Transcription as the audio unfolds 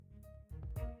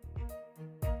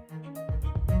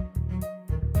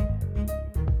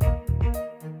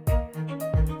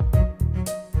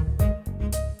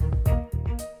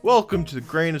Welcome to the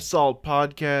Grain of Salt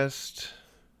podcast.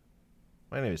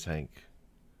 My name is Hank.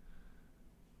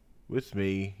 With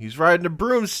me, he's riding a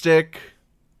broomstick.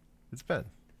 It's Ben.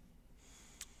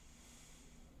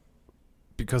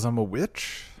 Because I'm a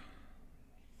witch?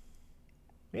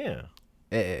 Yeah.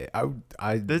 The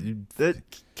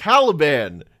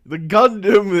Caliban, the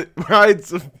Gundam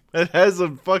that has a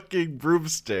fucking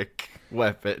broomstick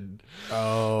weapon.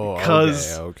 Oh,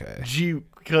 okay.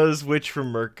 Because Witch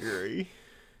from Mercury.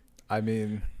 I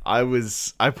mean, I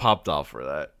popped off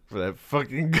for that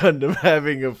fucking Gundam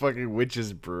having a fucking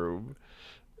witch's broom.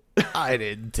 I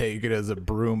didn't take it as a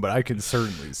broom, but I can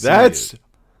certainly see it.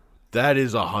 That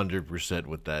is 100%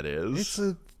 what that is.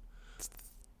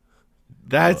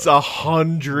 That's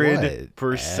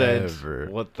 100%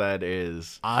 what that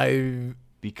is.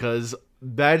 Because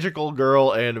magical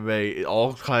girl anime, it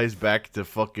all ties back to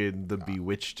fucking the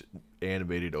Bewitched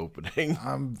animated opening.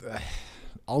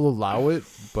 I'll allow it,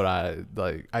 but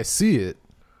I see it.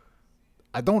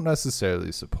 I don't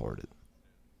necessarily support it,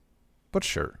 but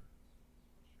sure.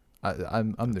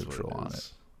 I'm neutral on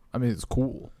it. I mean, it's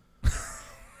cool.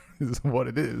 Is what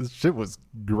it is. Shit was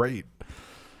great.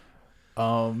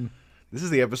 This is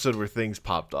the episode where things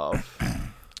popped off.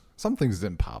 Some things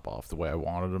didn't pop off the way I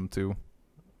wanted them to.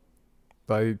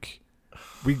 Like,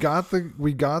 we got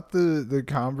the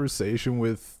conversation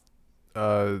with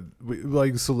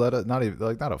like Soletta,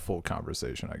 not a full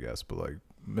conversation, I guess, but like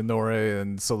Minore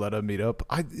and Soletta meet up.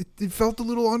 It felt a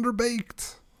little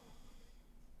underbaked.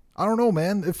 I don't know,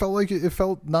 man. It felt like it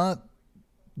felt not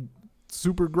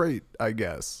super great, I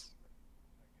guess.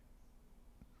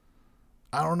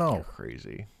 I don't know. You're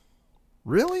crazy.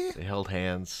 Really? They held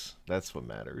hands. That's what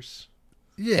matters.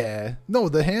 Yeah. No,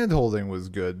 the hand holding was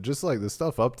good. Just like the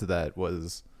stuff up to that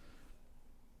was,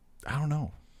 I don't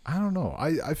know.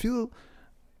 I feel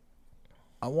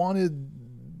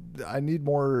I need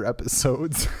more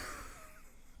episodes.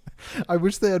 I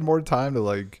wish they had more time to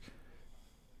like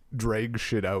drag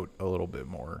shit out a little bit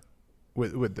more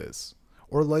with this.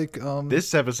 Or like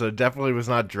this episode definitely was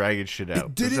not dragging shit out.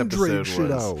 It didn't drag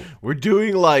shit out. We're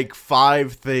doing like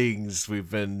 5 things we've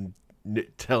been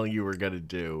telling you we're gonna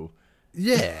do.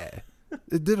 Yeah.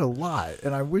 It did a lot,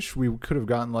 and I wish we could have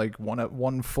gotten like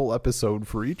one full episode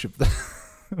for each of them.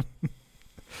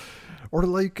 Or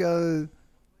like I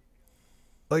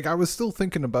was still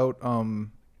thinking about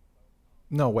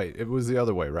no, wait, it was the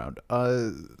other way around.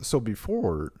 So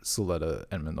before Soletta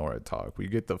and Minora talk, we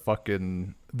get the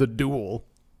duel.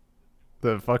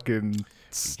 The fucking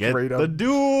straight up the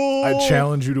duel. I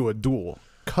challenge you to a duel.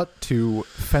 Cut to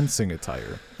fencing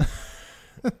attire.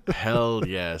 Hell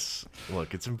yes.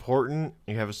 Look, it's important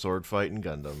you have a sword fight in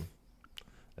Gundam.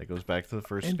 That goes back to the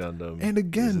first Gundam. And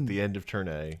again, at the end of Turn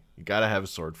A, you gotta have a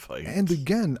sword fight. And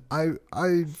again, I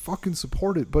fucking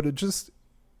support it, but it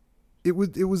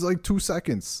was like 2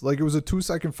 seconds. Like, it was a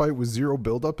 2-second fight with zero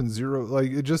buildup and zero,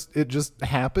 like, it just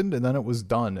happened and then it was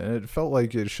done, and it felt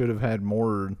like it should have had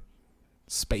more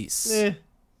space.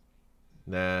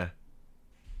 Nah.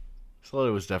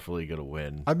 Soletta was definitely gonna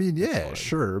win. I mean, yeah,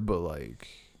 sure, but like,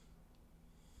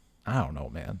 I don't know,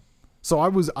 man. So I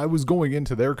was going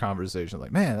into their conversation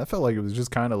like, man, I felt like it was just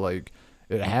kind of like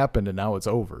it happened and now it's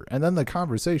over. And then the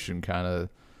conversation kind of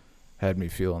had me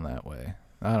feeling that way.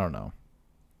 I don't know.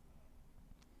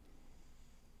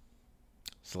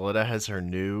 Soletta has her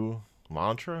new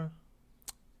mantra.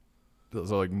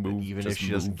 So like, move, even if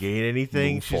she doesn't gain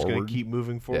anything, she's going to keep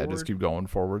moving forward. Yeah, just keep going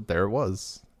forward. There it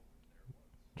was.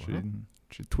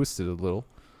 She twisted a little.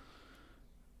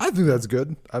 I think that's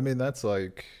good. I mean, that's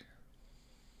like,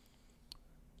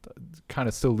 kind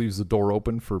of still leaves the door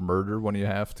open for murder when you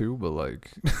have to, but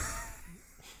like,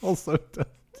 also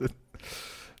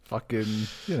fucking,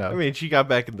 you know. I mean, she got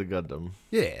back in the Gundam.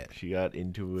 Yeah. She got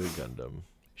into a Gundam.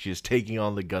 She is taking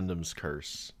on the Gundam's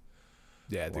curse.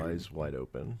 Yeah, dude. Eyes wide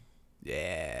open.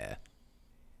 Yeah.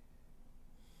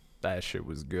 That shit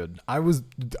was good. I was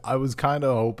kind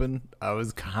of hoping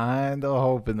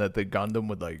that the Gundam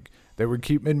would, like, they would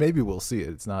keep, and maybe we'll see it.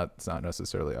 It's not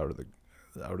necessarily out of the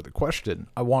question.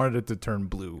 I wanted it to turn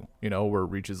blue, you know, where it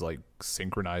reaches like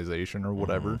synchronization or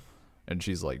whatever, and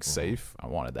she's like safe. I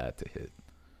wanted that to hit,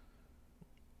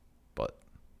 but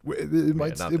it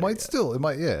might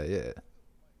yeah.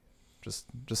 Just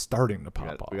starting to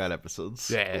pop off. We got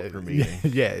episodes. Yeah, meeting.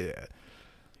 Yeah.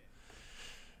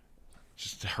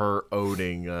 Just her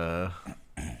owning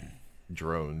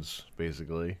drones,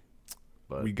 basically.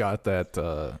 But we got that.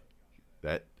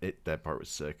 That part was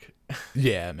sick.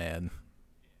 Yeah, man.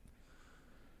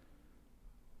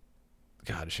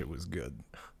 God, shit was good.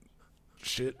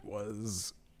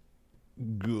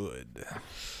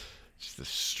 Just a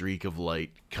streak of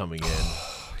light coming in.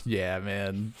 Yeah,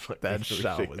 man. That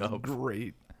shot was everything up.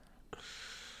 great.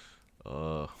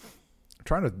 Uh, I'm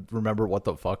trying to remember what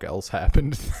the fuck else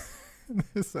happened in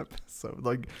this episode.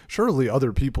 Like, surely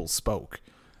other people spoke.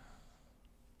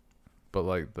 But,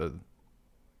 like, the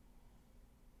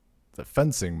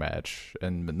fencing match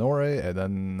and Minore and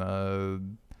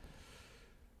then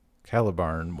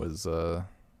Calibarn was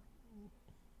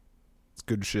it's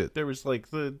good shit. there was like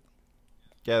the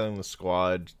gathering the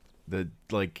squad, the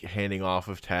like handing off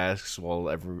of tasks while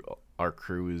our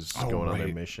crew is going on their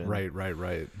mission. Right.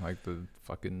 Like the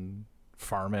fucking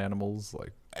farm animals,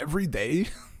 like every day.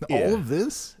 Yeah. All of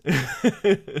this?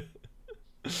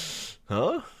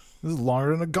 Huh? This is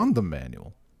longer than a Gundam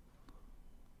manual.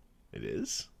 It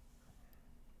is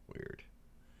weird.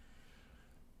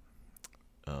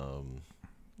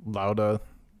 Lauda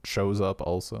shows up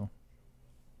also.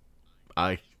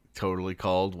 I totally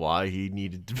called why he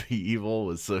needed to be evil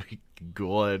was so he could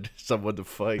go on someone to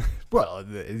fight. Well,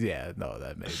 yeah, no,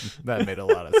 that made a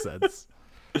lot of sense.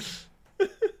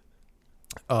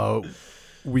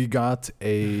 We got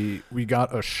a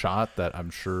shot that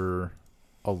I'm sure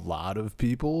a lot of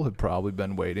people have probably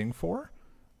been waiting for.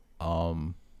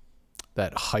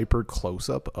 That hyper close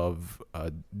up of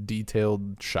a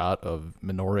detailed shot of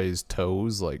Minore's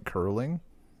toes like curling.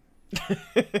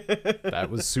 That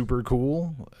was super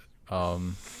cool.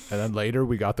 And then later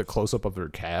we got the close up of her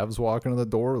calves walking in the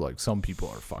door. Like, some people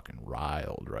are fucking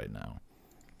riled right now.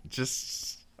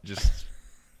 Just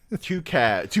two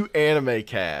anime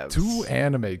calves. Two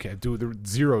anime calves. Dude, they're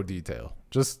zero detail.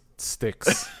 Just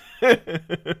sticks.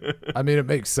 I mean, it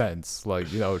makes sense.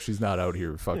 Like, you know, she's not out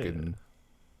here fucking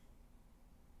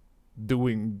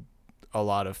doing a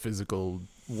lot of physical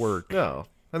work. No.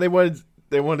 And they wanted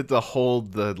to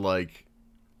hold the like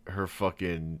her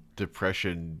fucking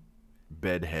depression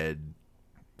bedhead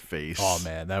face. Oh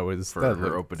man, that was for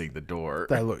her opening the door.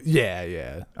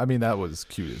 Yeah. I mean, that was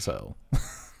cute as hell.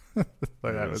 Like,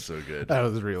 that was so good. That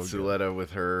was real Suletta good.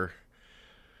 with her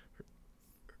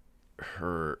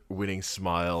winning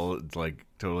smile, like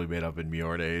totally made up in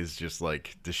Mjolnir's just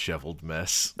like disheveled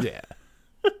mess. Yeah.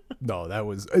 No, that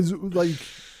was like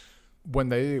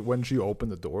when she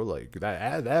opened the door, like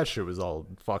that shit was all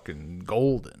fucking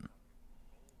golden.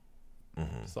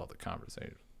 Mm-hmm. Saw the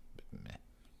conversation, meh.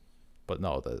 But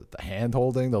no, the hand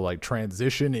holding, the like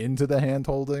transition into the hand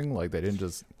holding, like they didn't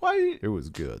just. Why? It was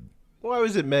good. Why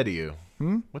was it meta you?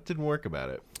 What didn't work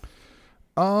about it?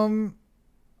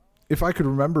 If I could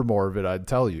remember more of it, I'd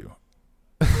tell you.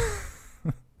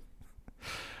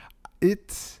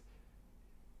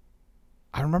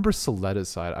 I remember Soletta's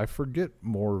side. I forget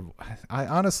more. I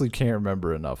honestly can't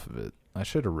remember enough of it. I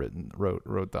should have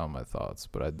wrote down my thoughts,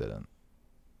 but I didn't.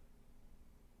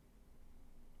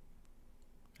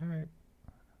 All right.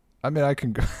 I mean, I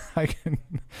can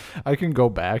go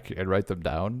back and write them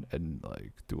down and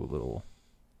like do a little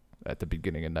at the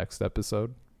beginning of next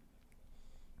episode.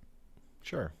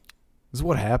 Sure. This is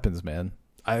what happens, man.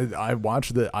 I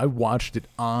watched it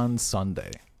on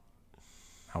Sunday.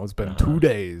 Now it's been 2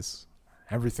 days.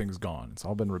 Everything's gone. It's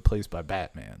all been replaced by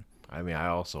Batman. I mean, I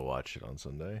also watched it on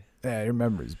Sunday. Yeah, your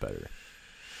memory's better.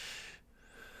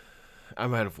 I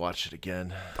might have watched it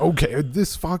again. Okay,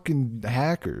 this fucking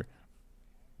hacker.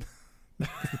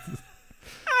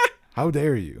 How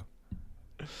dare you?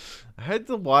 I had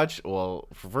to watch. Well,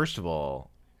 first of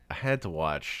all, I had to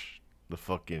watch the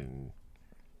fucking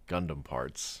Gundam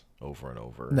parts over and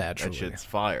over. Naturally. That shit's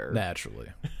fire. Naturally.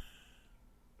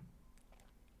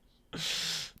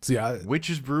 See,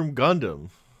 Witch's Broom Gundam.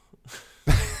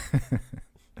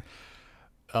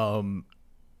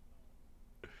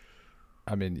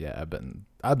 I mean, yeah,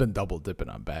 I've been double dipping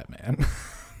on Batman.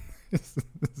 This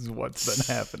is what's been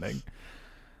happening.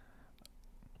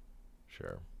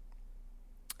 Sure.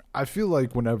 I feel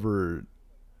like whenever,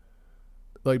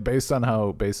 like, based on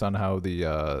how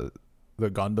the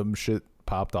Gundam shit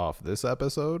popped off this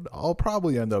episode, I'll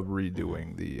probably end up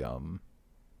redoing the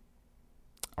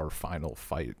our final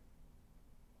fight.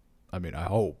 I mean, I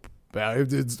hope.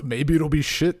 Maybe it'll be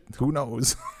shit. Who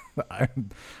knows?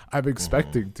 I'm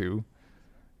expecting to,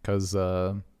 because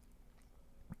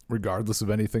regardless of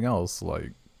anything else,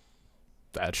 like,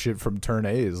 that shit from Turn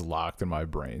A is locked in my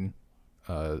brain.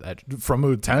 From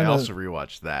Lieutenant, I also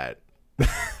rewatched that.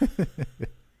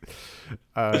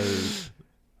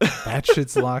 that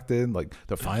shit's locked in. Like,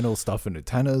 the final stuff in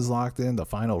Utena is locked in. The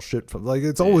final shit from, like,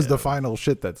 it's always the final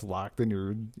shit that's locked in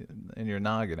your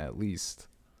noggin, at least.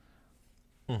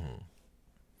 Mm-hmm.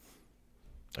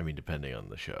 I mean, depending on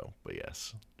the show, but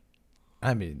yes.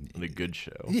 I mean, the good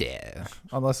show. Yeah,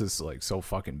 unless it's like so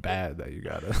fucking bad that you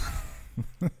gotta.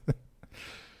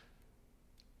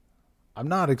 I'm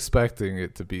not expecting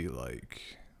it to be like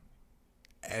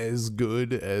as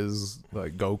good as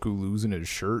like Goku losing his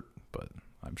shirt, but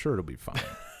I'm sure it'll be fine.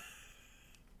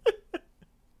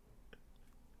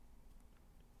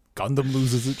 Gundam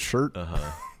loses its shirt.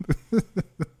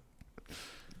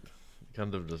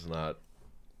 Gundam does not.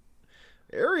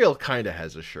 Ariel kind of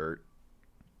has a shirt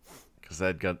because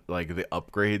that got like the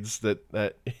upgrades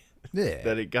that Yeah,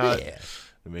 that it got yeah.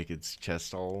 to make its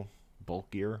chest all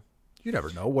bulkier. You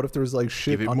never know. What if there's like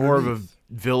shit Give it underneath? more of a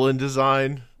villain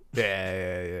design.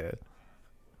 Yeah.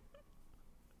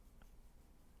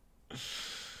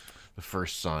 The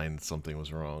first sign that something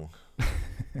was wrong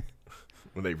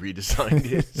when they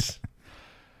redesigned it.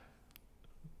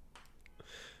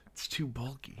 It's too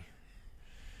bulky.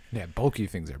 Yeah, bulky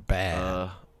things are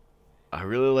bad. I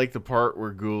really like the part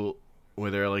where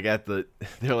they're like at the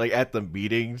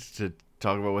meetings to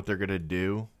talk about what they're gonna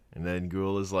do, and then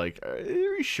Ghoul is like, "Are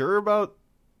you sure about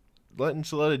letting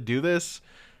Soletta do this?"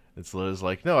 And Soletta's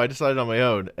like, "No, I decided on my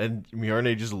own." And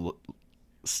Mjolnir just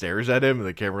stares at him, and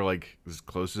the camera like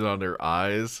closes on their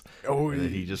eyes. Oh, and then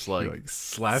he just like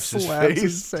slaps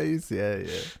his face. Yeah.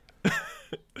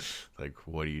 Like,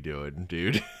 what are you doing,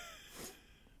 dude?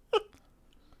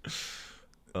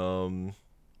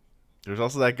 There's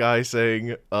also that guy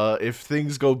saying, if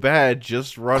things go bad,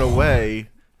 just run away.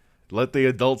 Let the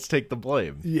adults take the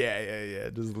blame. Yeah.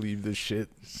 Just leave this shit.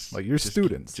 Like, you're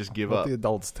students. Just give Let up. the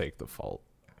adults take the fault.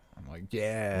 I'm like,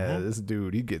 yeah, this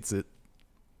dude, he gets it.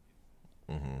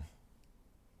 Mm-hmm.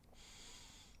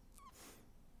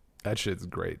 That shit's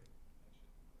great.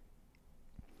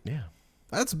 Yeah.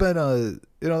 That's been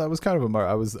that was kind of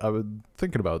I was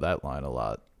thinking about that line a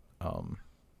lot.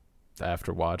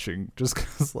 After watching, just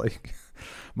because like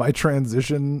my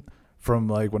transition from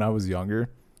like when I was younger,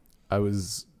 I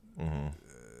was it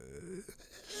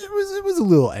was a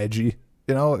little edgy,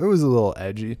 it was a little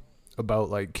edgy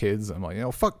about like kids. I'm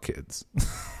like, fuck kids.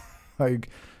 Like,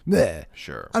 nah,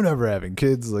 Sure. I'm never having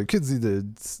kids. Like, kids need to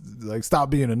like stop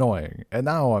being annoying. And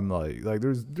now I'm like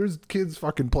there's kids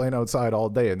fucking playing outside all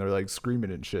day and they're like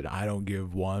screaming and shit. I don't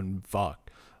give one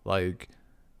fuck. Like,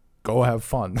 go have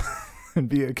fun. And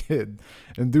be a kid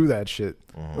and do that shit.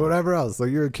 Whatever else,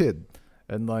 like, you're a kid.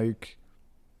 And like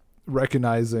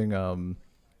recognizing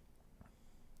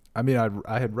I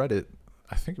had read it,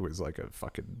 I think it was like a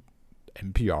fucking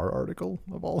NPR article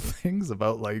of all things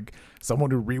about like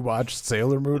someone who rewatched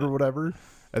Sailor Moon or whatever,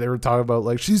 and they were talking about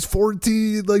like, she's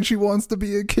 14, like she wants to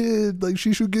be a kid, like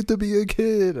she should get to be a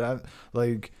kid. And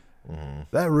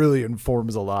that really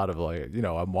informs a lot of like,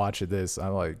 I'm watching this,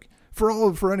 I'm like,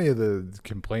 for any of the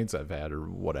complaints I've had or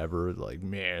whatever, like,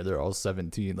 man, they're all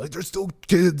 17. Like, they're still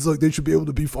kids. Like, they should be able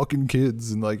to be fucking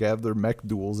kids and, like, have their mech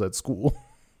duels at school.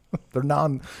 They're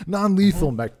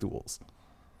non-lethal mech duels.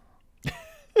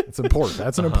 It's important.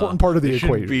 That's an important part of the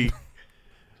equation. Be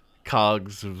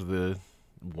cogs of the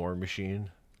war machine.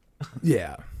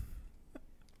 Yeah.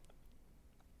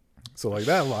 So, like,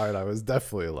 that line, I was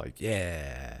definitely like,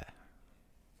 yeah.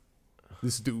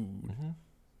 This dude.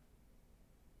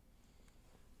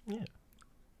 Yeah.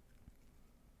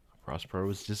 Prospero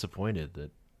was disappointed that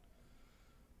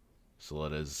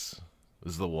Soletta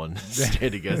was the one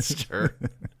standing against her.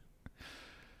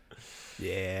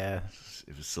 Yeah.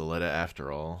 It was Soletta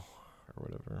after all, or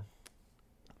whatever.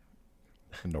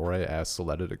 Nora asked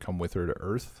Soletta to come with her to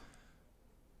Earth.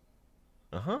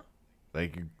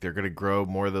 Like, they're going to grow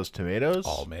more of those tomatoes?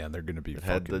 Oh, man, they're going to be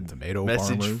had fucking the tomato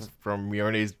message farmers. From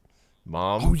Mjolnir's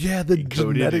mom. Oh, yeah, the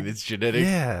genetic. Its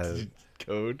genetic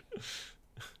code.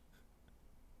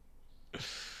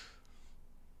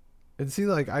 And see,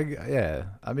 like, I guess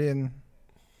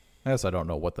I don't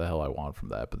know what the hell I want from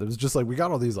that, but there's just like, we got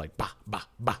all these like bah bah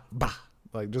bah bah,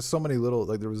 like just so many little,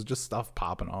 like, there was just stuff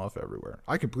popping off everywhere.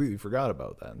 I completely forgot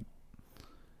about that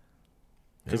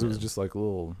because it was just like a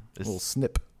little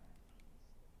snip.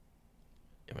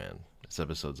 Yeah, man, this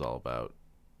episode's all about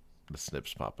the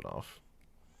snips popping off.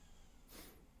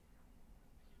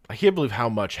 I can't believe how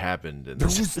much happened in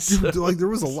this episode. Like, there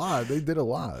was a lot. They did a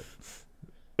lot.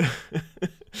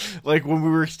 Like, when we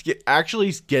were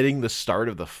actually getting the start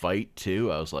of the fight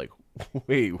too, I was like,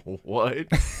 wait, what?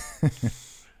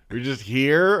 We're just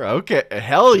here? Okay,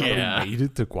 hell yeah. We made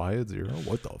it to Quiet Zero?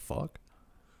 What the fuck?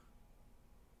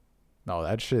 No,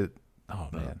 that shit. Oh,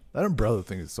 man. That umbrella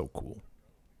thing is so cool.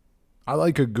 I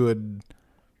like a good.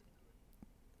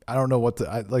 I don't know what to.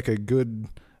 I like a good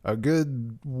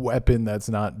weapon that's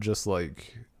not just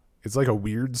like. It's like a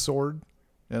weird sword,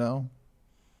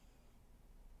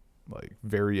 like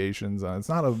variations on. It's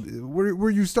not where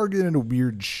you start getting into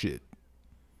weird shit.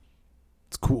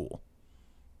 It's cool.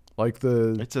 Like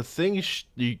the It's a thing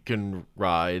you can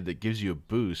ride that gives you a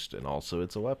boost, and also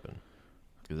it's a weapon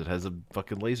because it has a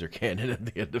fucking laser cannon at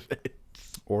the end of it.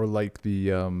 or like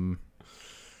the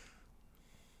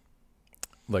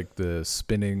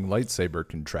spinning lightsaber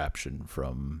contraption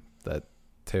from that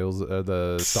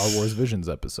the Star Wars Visions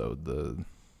episode, the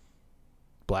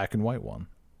black and white one.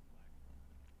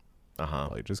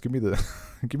 Like, just give me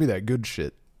give me that good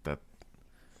shit. That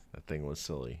thing was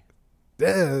silly.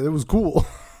 Yeah, it was cool.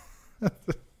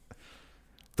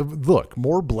 Look,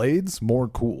 more blades, more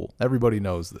cool. Everybody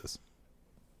knows this.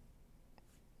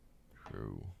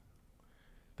 True.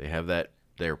 They have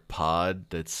their pod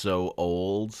that's so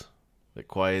old that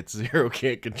Quiet Zero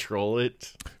can't control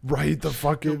it. Right, the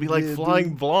fucking... It'll be like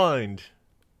flying blind.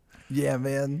 Yeah,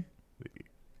 man.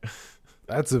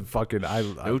 That's a fucking...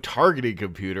 No targeting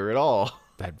computer at all.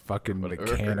 That fucking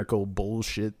mechanical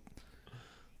bullshit.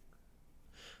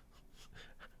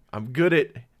 I'm good at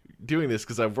doing this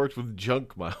because I've worked with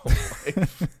junk my whole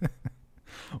life.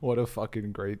 What a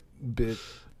fucking great bit.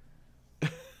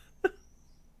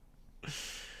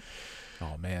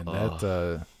 Oh man, I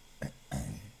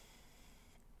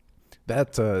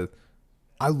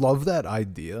love that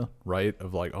idea, right?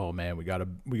 Of like, oh man, we gotta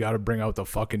bring out the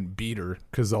fucking beater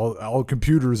because all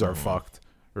computers are fucked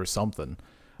or something.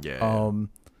 Yeah.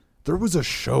 There was a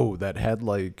show that had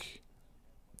like,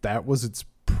 that was its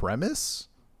premise.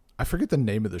 I forget the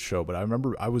name of the show, but I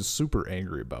remember I was super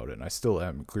angry about it, and I still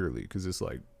am, clearly, because this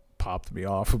like popped me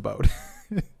off about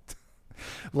it.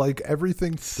 Like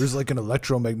everything, there's like an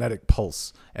electromagnetic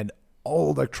pulse, and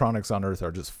all electronics on Earth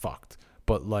are just fucked.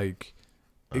 But like,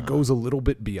 it goes a little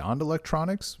bit beyond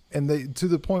electronics, and they, to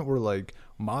the point where like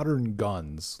modern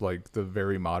guns, like the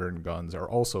very modern guns, are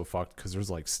also fucked because there's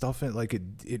like stuff in like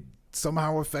it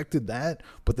somehow affected that,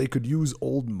 but they could use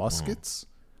old muskets,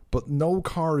 but no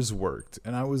cars worked.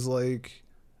 And I was like,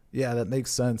 yeah, that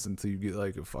makes sense until you get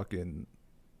like a fucking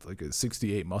like a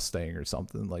 68 Mustang or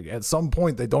something. Like at some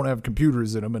point they don't have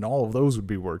computers in them and all of those would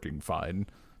be working fine,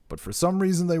 but for some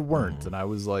reason they weren't. And I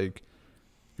was like,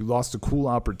 you lost a cool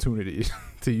opportunity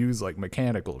to use like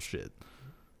mechanical shit.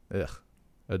 Ugh,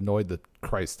 annoyed the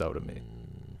Christ out of me.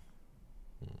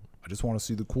 I just want to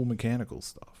see the cool mechanical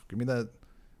stuff. Give me that.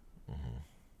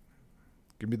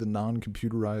 Give me the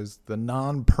non-computerized, the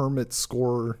non-permit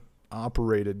score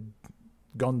operated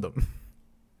Gundam.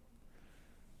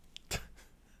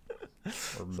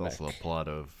 It's also a plot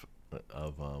of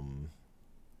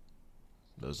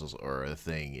those, or a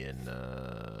thing in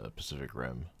Pacific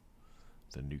Rim.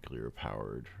 The nuclear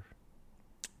powered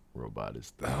robot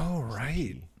is the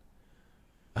right.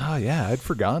 Oh yeah, I'd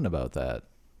forgotten about that.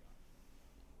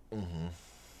 The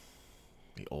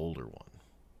older one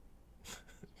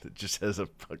that just has a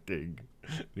fucking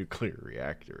nuclear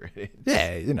reactor in it.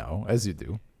 Yeah, you know, as you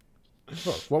do.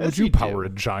 Look, what As would you you power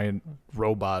do. a giant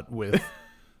robot with?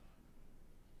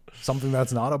 Something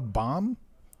that's not a bomb?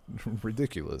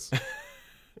 Ridiculous.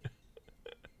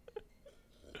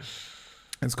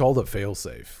 It's called a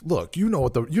failsafe. Look, you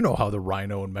know how the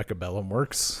Rhino and Mechabellum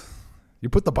works. You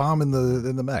put the bomb in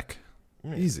the mech.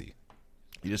 Easy.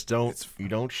 You just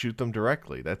don't shoot them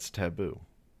directly. That's taboo.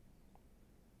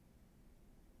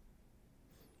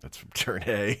 That's from Turn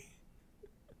A.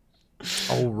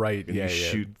 Oh right, And yeah, you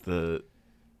yeah. shoot the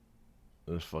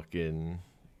fucking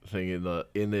thing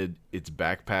in its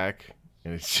backpack,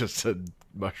 and it's just a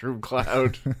mushroom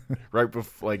cloud right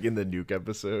before, like in the nuke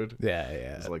episode. Yeah,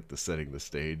 yeah. It's like setting the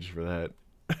stage for that.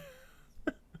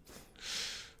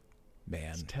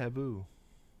 Man, It's taboo.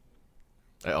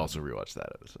 I also rewatched that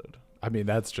episode. I mean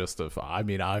that's just I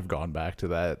mean I've gone back to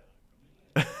that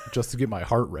just to get my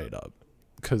heart rate up,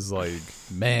 because like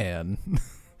man,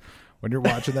 when you're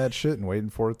watching that shit and waiting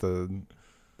for it to,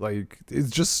 like, it's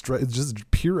just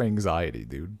pure anxiety,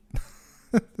 dude.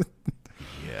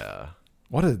 Yeah.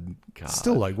 What a God.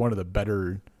 Still like one of the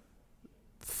better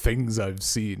things I've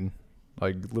seen,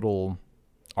 like little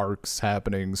arcs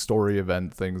happening, story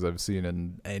event things I've seen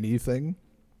in anything.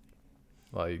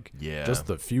 Like, Yeah. just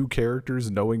the few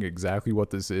characters knowing exactly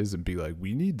what this is and be like,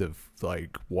 we need to,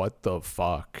 like, what the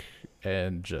fuck?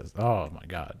 And just, oh my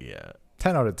God. Yeah.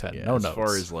 10 out of 10. Yeah. No as notes.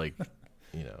 far as like,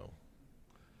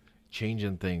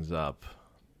 changing things up,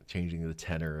 changing the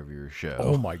tenor of your show.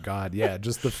 Oh my God. Yeah.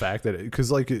 Just the fact that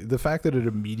because like the fact that it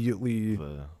immediately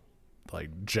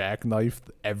like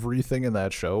jackknifed everything in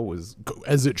that show was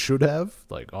as it should have.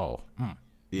 Like, oh,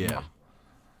 Yeah.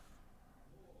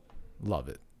 love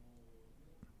it.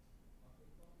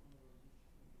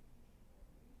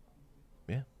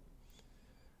 Yeah.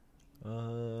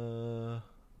 I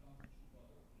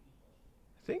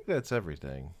think that's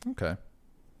everything. Okay.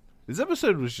 This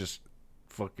episode was just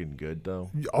fucking good though.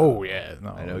 Oh yeah, no,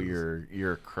 I know you're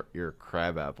a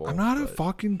crab apple. I'm not a but-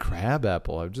 fucking crab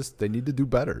apple. They need to do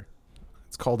better.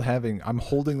 It's called having. I'm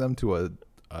holding them to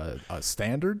a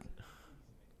standard.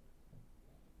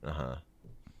 Uh-huh.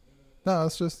 No,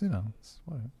 it's just it's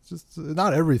just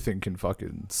not everything can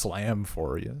fucking slam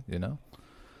for you. They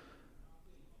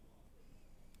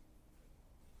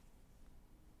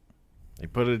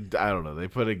put a I don't know.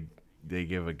 They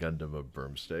give a Gundam a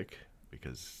broomstick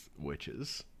because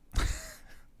witches.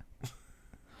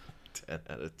 10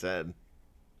 out of 10.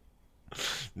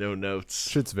 No notes.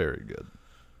 Shit's very good.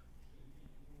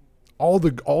 All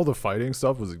the fighting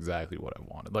stuff was exactly what I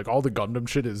wanted. Like all the Gundam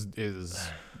shit is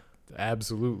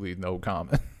absolutely no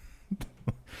comment.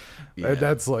 Yeah.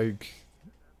 That's like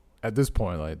at this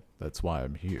point, like that's why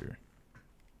I'm here.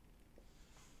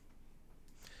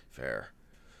 Fair.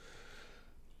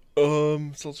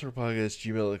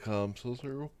 SoulSurferPodcast@gmail.com.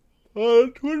 SoulSurfer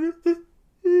on Twitter.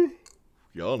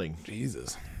 Yawning.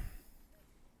 Jesus.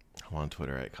 I'm on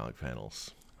Twitter at Comic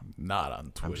Panels. Not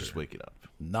on Twitter. I'm just waking up.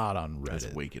 Not on Reddit.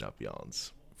 Just waking up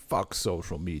yawns. Fuck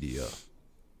social media. I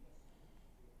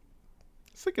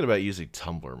was thinking about using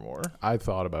Tumblr more. I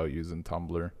thought about using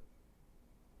Tumblr.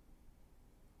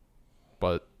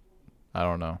 But I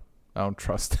don't know. I don't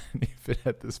trust any of it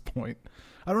at this point.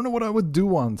 I don't know what I would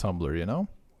do on Tumblr,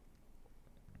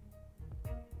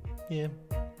 Yeah.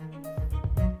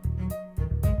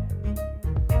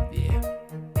 Yeah.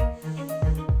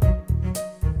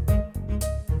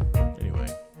 Anyway,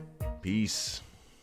 peace.